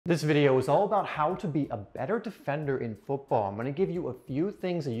This video is all about how to be a better defender in football. I'm going to give you a few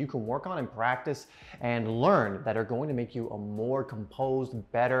things that you can work on in practice and learn that are going to make you a more composed,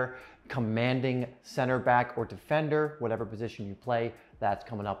 better, commanding center back or defender, whatever position you play. That's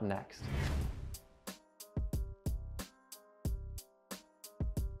coming up next.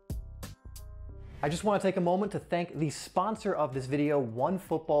 I just want to take a moment to thank the sponsor of this video,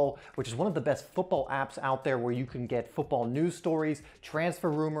 OneFootball, which is one of the best football apps out there where you can get football news stories,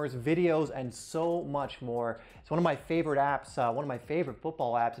 transfer rumors, videos, and so much more. It's one of my favorite apps, one of my favorite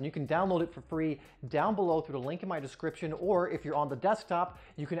football apps, and you can download it for free down below through the link in my description, or if you're on the desktop,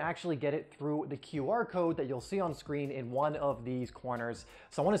 you can actually get it through the QR code that you'll see on screen in one of these corners.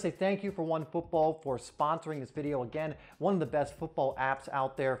 So I want to say thank you for OneFootball for sponsoring this video. Again, one of the best football apps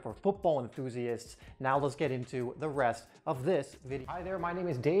out there for football enthusiasts. Now let's get into the rest of this video. Hi there, my name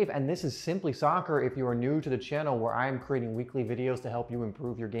is Dave and this is Simply Soccer. If you are new to the channel, where I am creating weekly videos to help you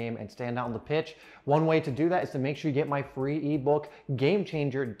improve your game and stand out on the pitch. One way to do that is to make sure you get my free ebook, Game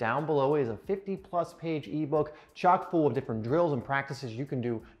Changer. Down below is a 50+ page ebook, chock full of different drills and practices you can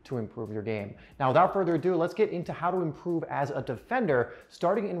do to improve your game. Now without further ado, let's get into how to improve as a defender,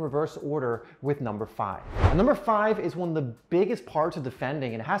 starting in reverse order with number 5. Now, number 5 is one of the biggest parts of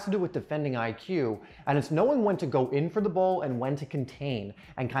defending, and it has to do with defending IQ. And it's knowing when to go in for the ball and when to contain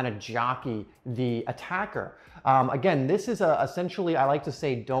and kind of jockey the attacker. Again, this is essentially, I like to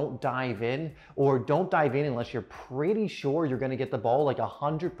say, don't dive in, or don't dive in unless you're pretty sure you're going to get the ball like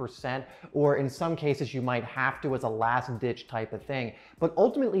 100%, or in some cases you might have to as a last ditch type of thing. But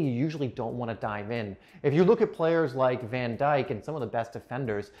ultimately, you usually don't want to dive in. If you look at players like Van Dijk and some of the best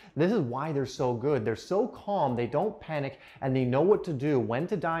defenders, this is why they're so good. They're so calm, they don't panic, and they know what to do, when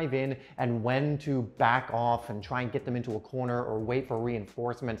to dive in and when to back off and try and get them into a corner or wait for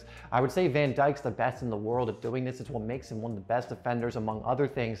reinforcements. I would say Van Dijk's the best in the world at doing this. It's what makes him one of the best defenders among other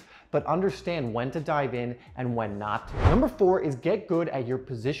things, but understand when to dive in and when not to. Number 4 is get good at your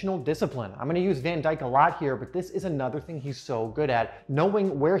positional discipline. I'm going to use Van Dijk a lot here, but this is another thing he's so good at,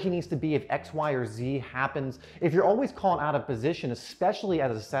 knowing where he needs to be if X, Y, or Z happens. If you're always caught out of position, especially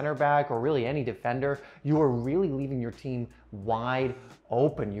as a center back or really any defender, you are really leaving your team wide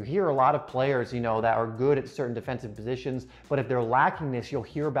open. You hear a lot of players, that are good at certain defensive positions, but if they're lacking this, you'll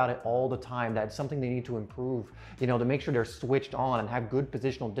hear about it all the time. That's something they need to improve, to make sure they're switched on and have good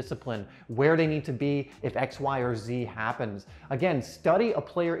positional discipline, where they need to be if X, Y, or Z happens. Again, study a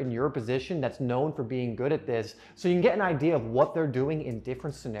player in your position that's known for being good at this, so you can get an idea of what they're doing in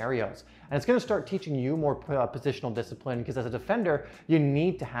different scenarios. And it's going to start teaching you more positional discipline, because as a defender, you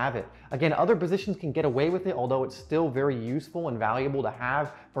need to have it. Again, other positions can get away with it, although it's still very useful and valuable to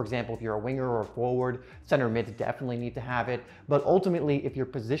have. For example, if you're a winger or a forward, center mids definitely need to have it. But ultimately, if your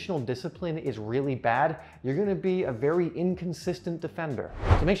positional discipline is really bad, you're going to be a very inconsistent defender.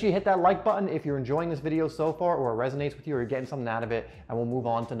 So make sure you hit that like button if you're enjoying this video so far, or it resonates with you, or you're getting something out of it, and we'll move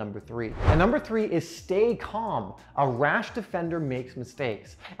on to number 3. And number 3 is stay calm. A rash defender makes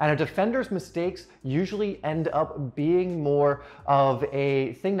mistakes, and a defender's mistakes usually end up being more of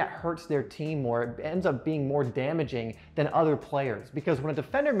a thing that hurts their team more. It ends up being more damaging than other players, because when a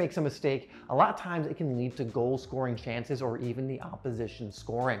defender makes a mistake, a lot of times it can lead to goal scoring chances or even the opposition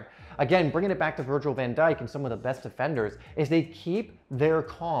scoring. Again, bringing it back to Virgil van Dijk and some of the best defenders, is they keep their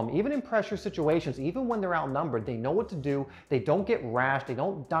calm, even in pressure situations, even when they're outnumbered. They know what to do. They don't get rash. They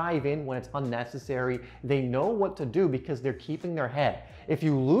don't dive in when it's unnecessary. They know what to do because they're keeping their head. If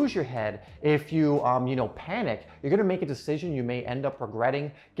you lose your head, if you panic, you're going to make a decision you may end up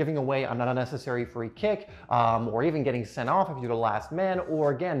regretting, giving away an unnecessary free kick, or even getting sent off if you're the last man,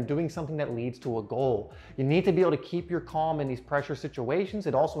 or again, doing something that leads to a goal. You need to be able to keep your calm in these pressure situations.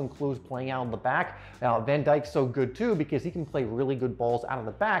 It also includes playing out of the back. Now, Van Dijk's so good too, because he can play really good balls out of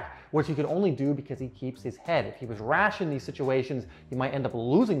the back, which he can only do because he keeps his head. If he was rash in these situations, he might end up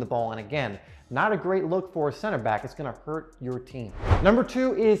losing the ball, and again, not a great look for a center back. It's going to hurt your team. Number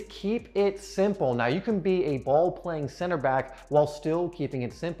 2 is keep it simple. Now, you can be a ball-playing center back while still keeping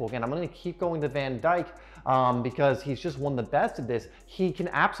it simple. Again, I'm going to keep going to Van Dijk because he's just one of the best at this. He can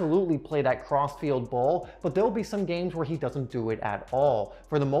absolutely play that cross-field ball, but there'll be some games where he doesn't do it at all.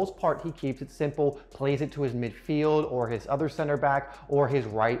 For the most part, he keeps it simple, plays it to his midfield or his other center back or his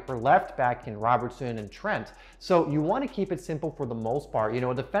right or left back in Robertson and Trent. So you want to keep it simple for the most part.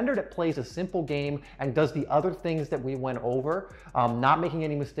 A defender that plays a simple simple game and does the other things that we went over, not making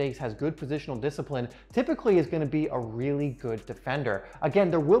any mistakes, has good positional discipline, typically is going to be a really good defender. Again,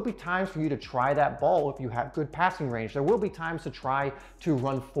 there will be times for you to try that ball if you have good passing range. There will be times to try to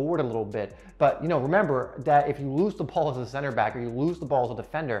run forward a little bit. But remember that if you lose the ball as a center back or you lose the ball as a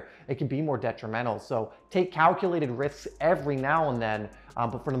defender, it can be more detrimental. So take calculated risks every now and then,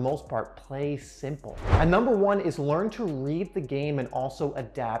 but for the most part, play simple. And number one is learn to read the game and also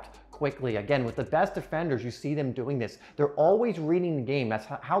adapt quickly. Again, with the best defenders, you see them doing this. They're always reading the game. That's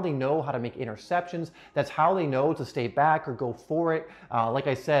how they know how to make interceptions. That's how they know to stay back or go for it. Like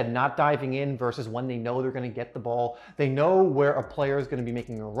I said, not diving in versus when they know they're going to get the ball. They know where a player is going to be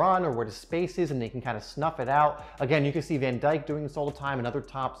making a run or where the space is, and they can kind of snuff it out. Again, you can see Van Dijk doing this all the time, and other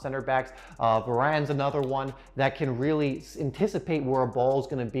top center backs. Varane's another one that can really anticipate where a ball is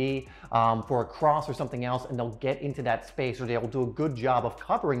going to be for a cross or something else, and they'll get into that space, or they'll do a good job of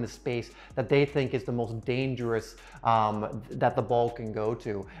covering the space that they think is the most dangerous that the ball can go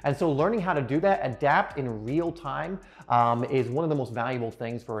to. And so learning how to do that, adapt in real time, is one of the most valuable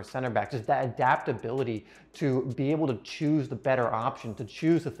things for a center back. Just that adaptability to be able to choose the better option, to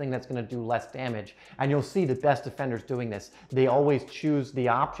choose the thing that's going to do less damage. And you'll see the best defenders doing this. They always choose the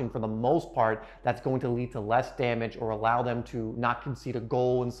option, for the most part, that's going to lead to less damage or allow them to not concede a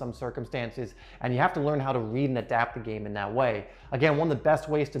goal in some circumstances. And you have to learn how to read and adapt the game in that way. Again, one of the best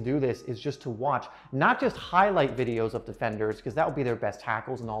ways to do this is just to watch not just highlight videos of defenders, because that will be their best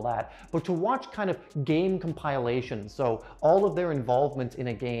tackles and all that, but to watch kind of game compilations. So all of their involvement in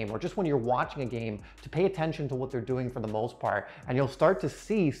a game, or just when you're watching a game, to pay attention to what they're doing for the most part, and you'll start to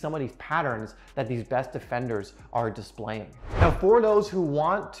see some of these patterns that these best defenders are displaying. Now, for those who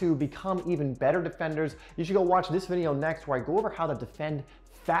want to become even better defenders, you should go watch this video next, where I go over how to defend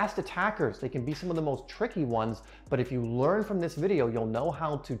fast attackers. They can be some of the most tricky ones, but if you learn from this video, you'll know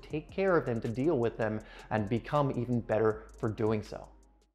how to take care of them, to deal with them, and become even better for doing so.